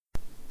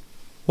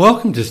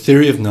Welcome to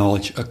Theory of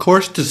Knowledge, a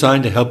course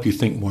designed to help you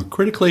think more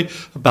critically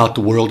about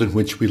the world in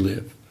which we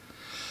live.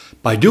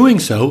 By doing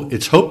so,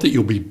 it's hoped that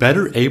you'll be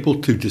better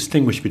able to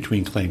distinguish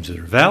between claims that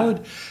are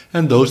valid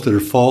and those that are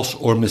false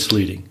or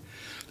misleading.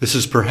 This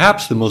is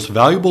perhaps the most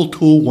valuable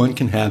tool one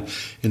can have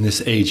in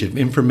this age of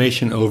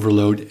information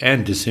overload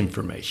and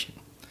disinformation.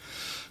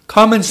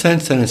 Common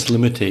sense and its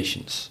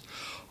limitations.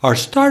 Our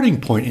starting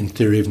point in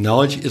Theory of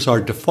Knowledge is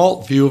our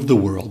default view of the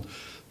world,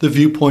 the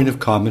viewpoint of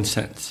common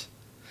sense.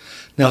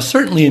 Now,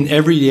 certainly in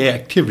everyday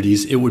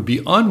activities, it would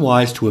be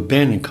unwise to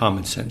abandon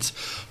common sense,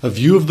 a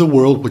view of the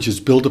world which is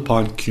built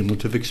upon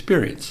cumulative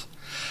experience.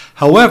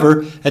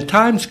 However, at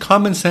times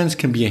common sense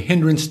can be a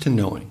hindrance to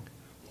knowing.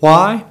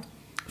 Why?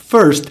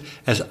 First,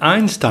 as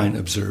Einstein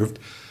observed,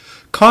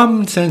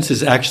 common sense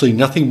is actually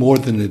nothing more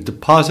than a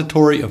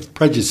depository of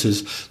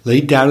prejudices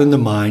laid down in the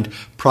mind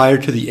prior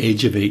to the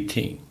age of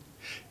 18.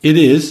 It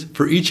is,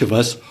 for each of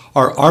us,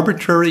 our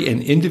arbitrary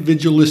and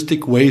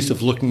individualistic ways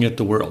of looking at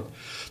the world.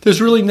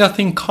 There's really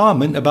nothing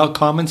common about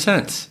common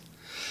sense.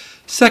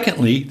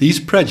 Secondly, these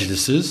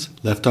prejudices,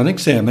 left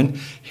unexamined,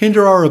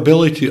 hinder our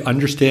ability to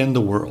understand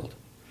the world.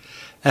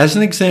 As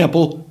an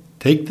example,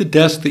 take the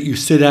desk that you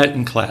sit at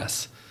in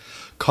class.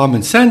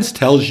 Common sense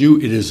tells you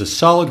it is a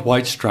solid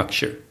white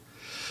structure.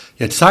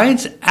 Yet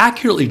science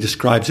accurately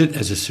describes it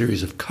as a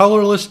series of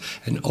colorless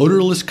and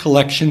odorless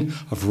collection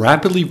of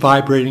rapidly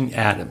vibrating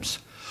atoms.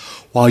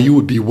 While you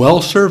would be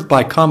well served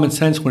by common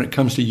sense when it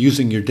comes to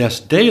using your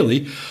desk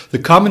daily, the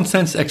common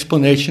sense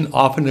explanation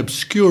often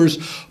obscures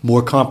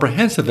more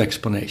comprehensive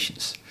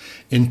explanations.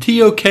 In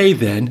TOK,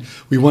 then,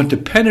 we want to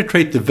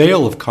penetrate the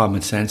veil of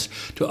common sense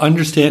to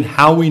understand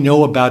how we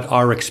know about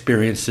our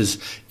experiences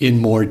in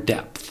more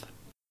depth.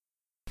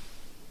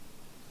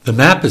 The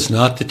map is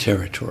not the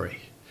territory.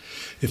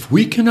 If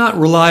we cannot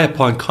rely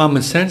upon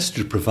common sense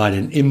to provide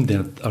an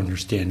in-depth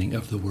understanding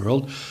of the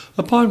world,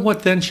 upon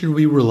what then should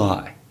we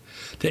rely?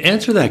 To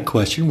answer that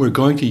question, we're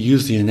going to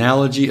use the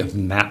analogy of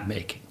map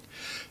making.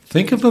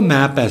 Think of a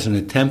map as an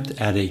attempt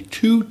at a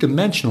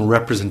two-dimensional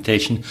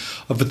representation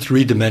of a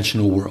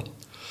three-dimensional world.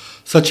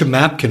 Such a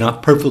map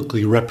cannot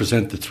perfectly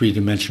represent the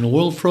three-dimensional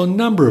world for a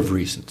number of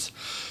reasons.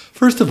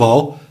 First of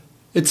all,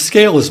 its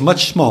scale is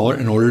much smaller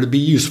in order to be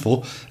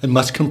useful and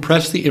must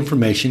compress the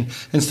information,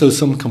 and so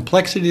some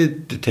complexity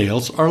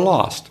details are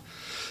lost.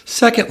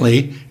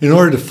 Secondly, in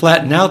order to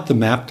flatten out the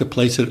map to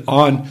place it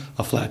on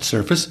a flat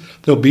surface,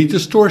 there will be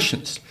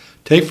distortions.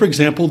 Take, for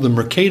example, the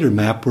Mercator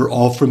map we're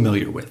all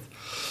familiar with.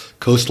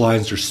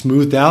 Coastlines are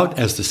smoothed out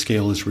as the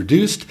scale is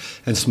reduced,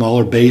 and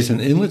smaller bays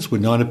and inlets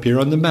would not appear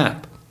on the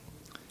map.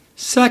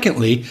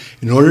 Secondly,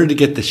 in order to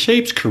get the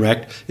shapes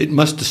correct, it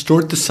must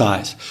distort the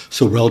size,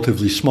 so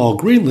relatively small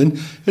Greenland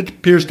it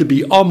appears to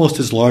be almost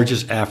as large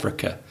as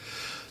Africa.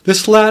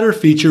 This latter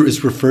feature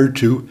is referred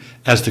to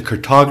as the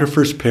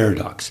cartographer's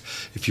paradox.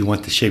 If you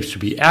want the shapes to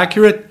be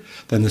accurate,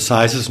 then the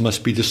sizes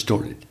must be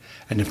distorted.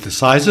 And if the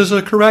sizes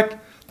are correct,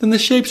 then the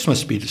shapes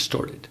must be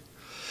distorted.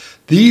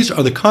 These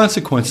are the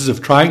consequences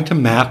of trying to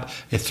map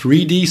a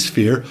 3D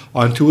sphere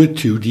onto a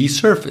 2D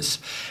surface.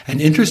 An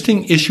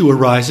interesting issue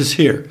arises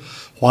here.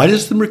 Why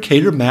does the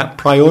Mercator map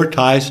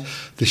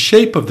prioritize the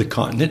shape of the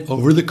continent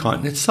over the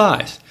continent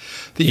size?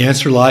 The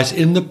answer lies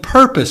in the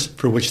purpose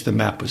for which the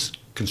map was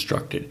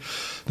constructed.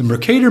 The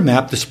Mercator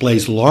map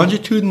displays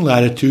longitude and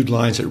latitude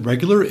lines at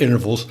regular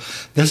intervals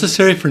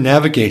necessary for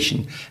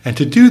navigation, and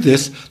to do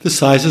this, the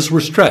sizes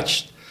were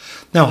stretched.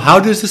 Now, how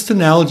does this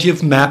analogy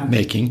of map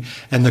making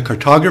and the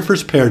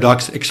cartographer's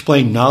paradox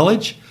explain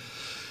knowledge?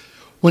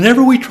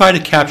 Whenever we try to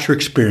capture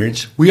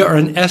experience, we are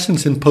in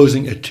essence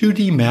imposing a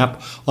 2D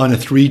map on a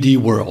 3D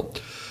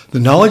world. The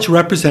knowledge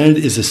represented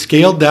is a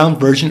scaled-down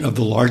version of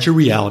the larger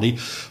reality,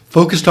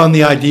 focused on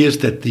the ideas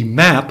that the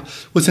map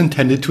was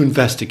intended to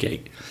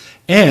investigate.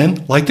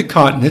 And, like the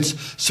continents,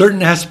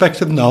 certain aspects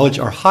of knowledge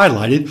are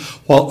highlighted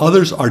while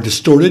others are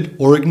distorted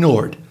or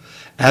ignored.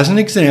 As an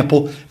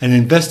example, an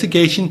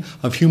investigation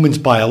of humans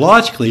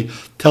biologically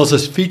tells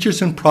us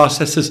features and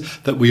processes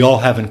that we all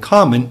have in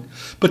common,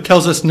 but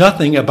tells us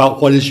nothing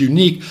about what is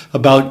unique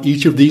about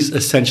each of these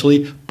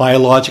essentially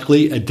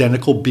biologically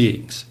identical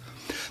beings.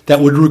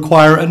 That would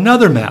require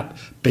another map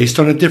based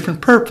on a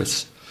different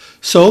purpose.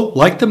 So,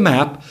 like the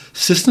map,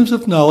 systems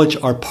of knowledge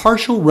are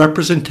partial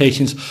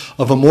representations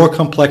of a more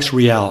complex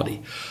reality.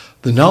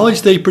 The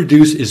knowledge they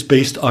produce is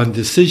based on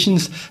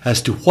decisions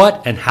as to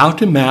what and how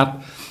to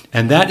map,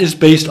 and that is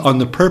based on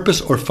the purpose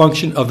or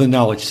function of the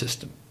knowledge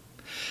system.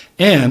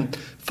 And,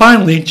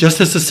 finally, just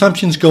as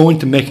assumptions go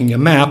into making a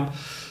map,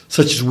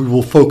 such as we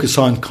will focus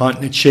on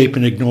continent shape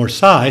and ignore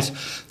size,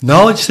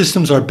 knowledge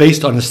systems are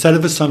based on a set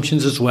of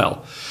assumptions as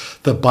well.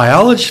 The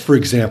biologist, for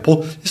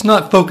example, is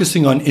not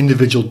focusing on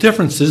individual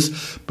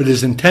differences, but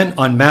is intent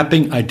on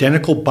mapping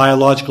identical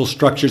biological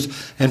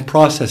structures and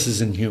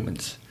processes in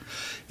humans.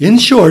 In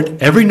short,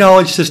 every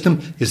knowledge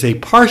system is a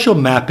partial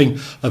mapping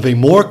of a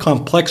more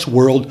complex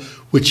world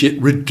which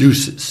it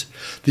reduces.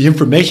 The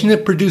information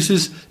it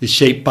produces is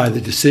shaped by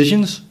the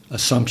decisions,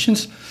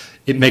 assumptions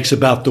it makes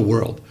about the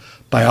world.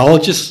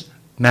 Biologists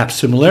map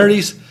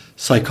similarities,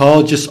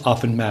 psychologists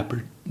often map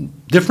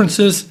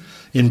differences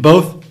in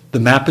both, the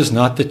map is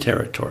not the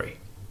territory.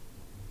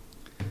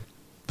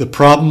 The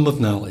problem of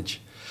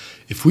knowledge.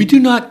 If we do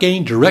not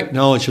gain direct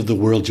knowledge of the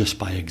world just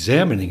by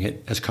examining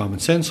it, as common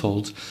sense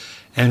holds,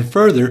 and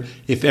further,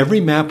 if every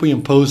map we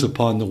impose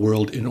upon the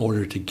world in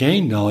order to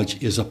gain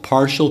knowledge is a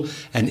partial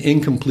and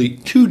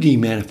incomplete 2D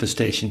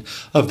manifestation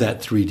of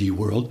that 3D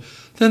world,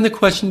 then the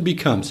question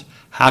becomes,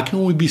 how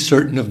can we be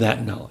certain of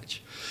that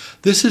knowledge?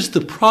 This is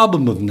the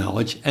problem of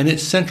knowledge, and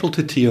it's central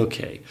to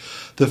TOK.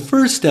 The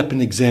first step in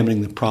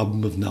examining the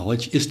problem of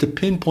knowledge is to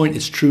pinpoint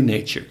its true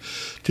nature.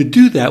 To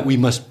do that, we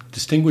must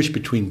distinguish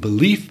between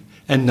belief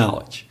and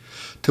knowledge.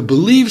 To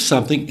believe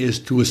something is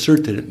to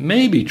assert that it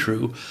may be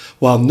true,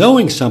 while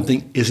knowing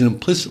something is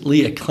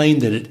implicitly a claim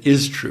that it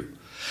is true.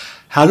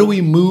 How do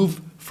we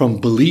move from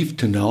belief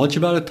to knowledge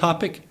about a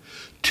topic?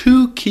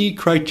 Two key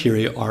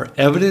criteria are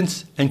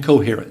evidence and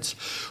coherence.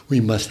 We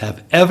must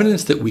have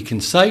evidence that we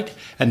can cite,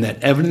 and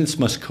that evidence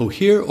must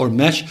cohere or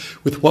mesh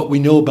with what we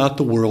know about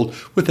the world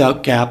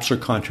without gaps or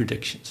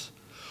contradictions.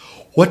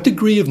 What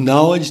degree of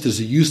knowledge does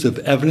the use of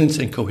evidence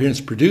and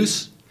coherence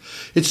produce?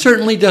 It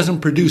certainly doesn't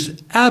produce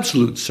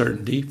absolute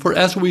certainty, for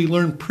as we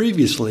learned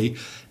previously,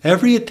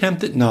 every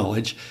attempt at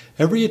knowledge,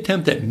 every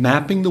attempt at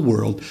mapping the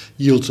world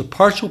yields a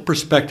partial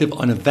perspective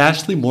on a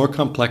vastly more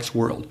complex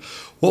world.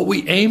 What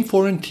we aim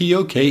for in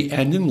TOK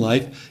and in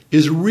life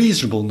is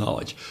reasonable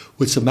knowledge,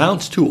 which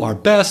amounts to our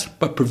best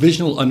but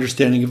provisional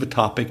understanding of a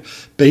topic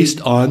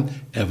based on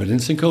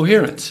evidence and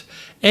coherence.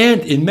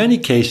 And in many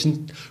cases,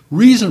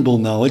 reasonable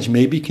knowledge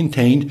may be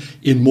contained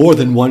in more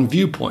than one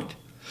viewpoint.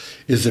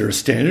 Is there a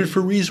standard for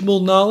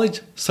reasonable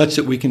knowledge, such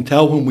that we can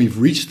tell when we've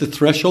reached the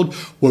threshold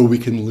where we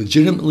can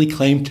legitimately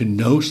claim to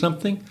know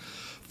something?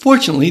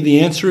 Fortunately, the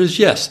answer is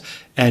yes,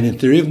 and in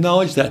theory of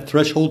knowledge, that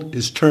threshold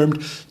is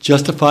termed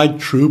justified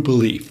true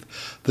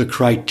belief. The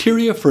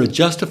criteria for a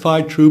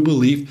justified true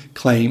belief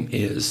claim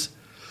is: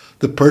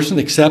 the person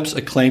accepts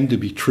a claim to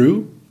be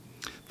true,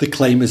 the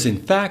claim is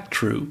in fact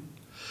true,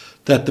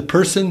 that the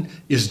person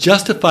is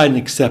justified in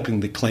accepting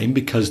the claim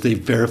because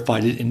they've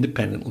verified it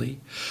independently,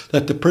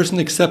 that the person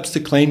accepts the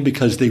claim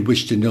because they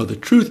wish to know the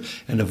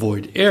truth and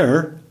avoid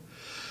error,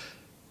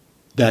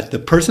 that the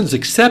person's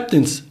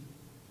acceptance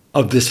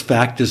of this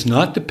fact does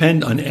not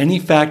depend on any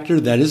factor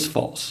that is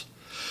false.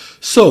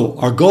 So,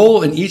 our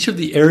goal in each of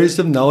the areas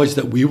of knowledge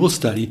that we will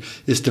study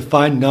is to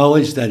find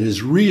knowledge that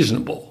is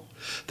reasonable,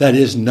 that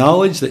is,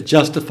 knowledge that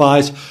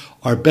justifies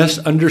our best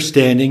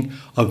understanding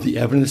of the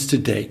evidence to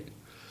date.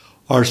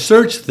 Our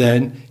search,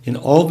 then, in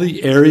all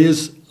the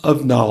areas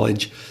of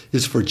knowledge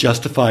is for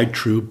justified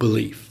true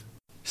belief.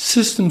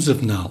 Systems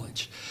of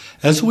knowledge.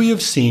 As we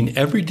have seen,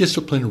 every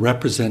discipline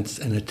represents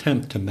an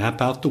attempt to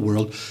map out the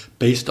world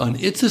based on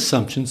its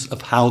assumptions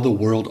of how the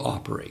world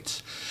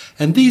operates.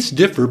 And these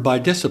differ by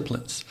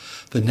disciplines.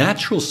 The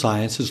natural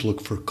sciences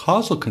look for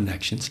causal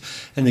connections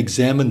and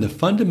examine the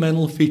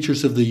fundamental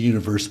features of the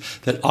universe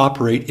that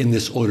operate in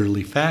this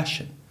orderly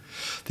fashion.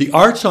 The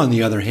arts, on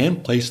the other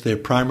hand, place their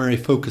primary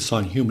focus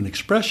on human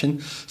expression,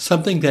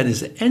 something that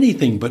is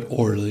anything but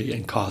orderly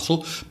and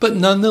causal, but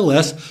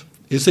nonetheless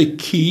is a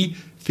key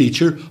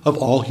feature of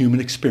all human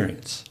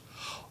experience.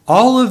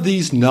 All of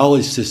these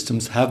knowledge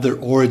systems have their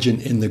origin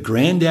in the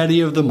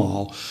granddaddy of them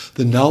all,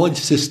 the knowledge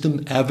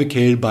system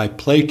advocated by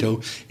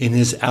Plato in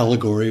his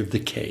allegory of the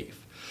cave.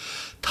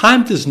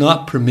 Time does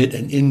not permit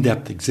an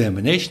in-depth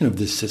examination of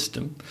this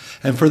system,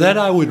 and for that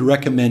I would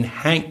recommend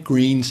Hank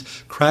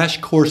Green's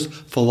Crash Course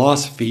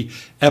Philosophy,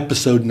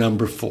 episode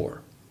number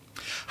 4.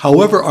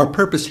 However, our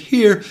purpose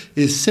here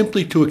is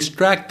simply to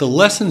extract the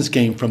lessons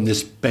gained from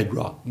this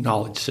bedrock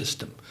knowledge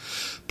system.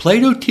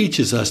 Plato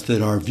teaches us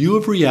that our view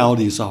of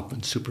reality is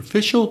often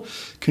superficial,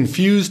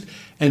 confused,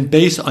 and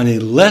based on a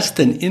less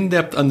than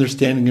in-depth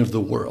understanding of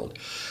the world.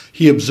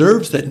 He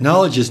observes that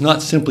knowledge is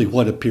not simply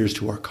what appears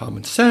to our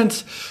common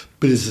sense,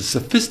 but is a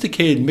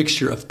sophisticated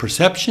mixture of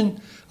perception,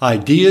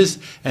 ideas,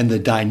 and the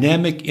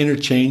dynamic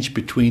interchange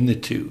between the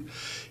two.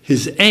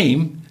 His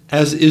aim,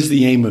 as is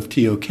the aim of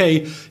TOK,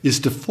 is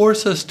to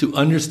force us to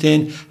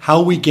understand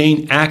how we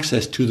gain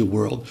access to the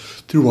world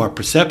through our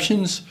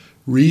perceptions,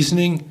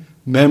 reasoning,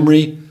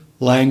 memory,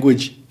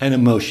 language, and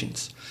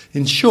emotions.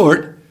 In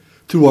short,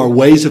 through our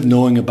ways of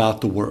knowing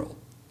about the world.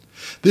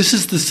 This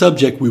is the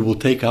subject we will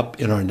take up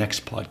in our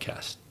next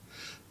podcast.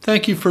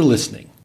 Thank you for listening.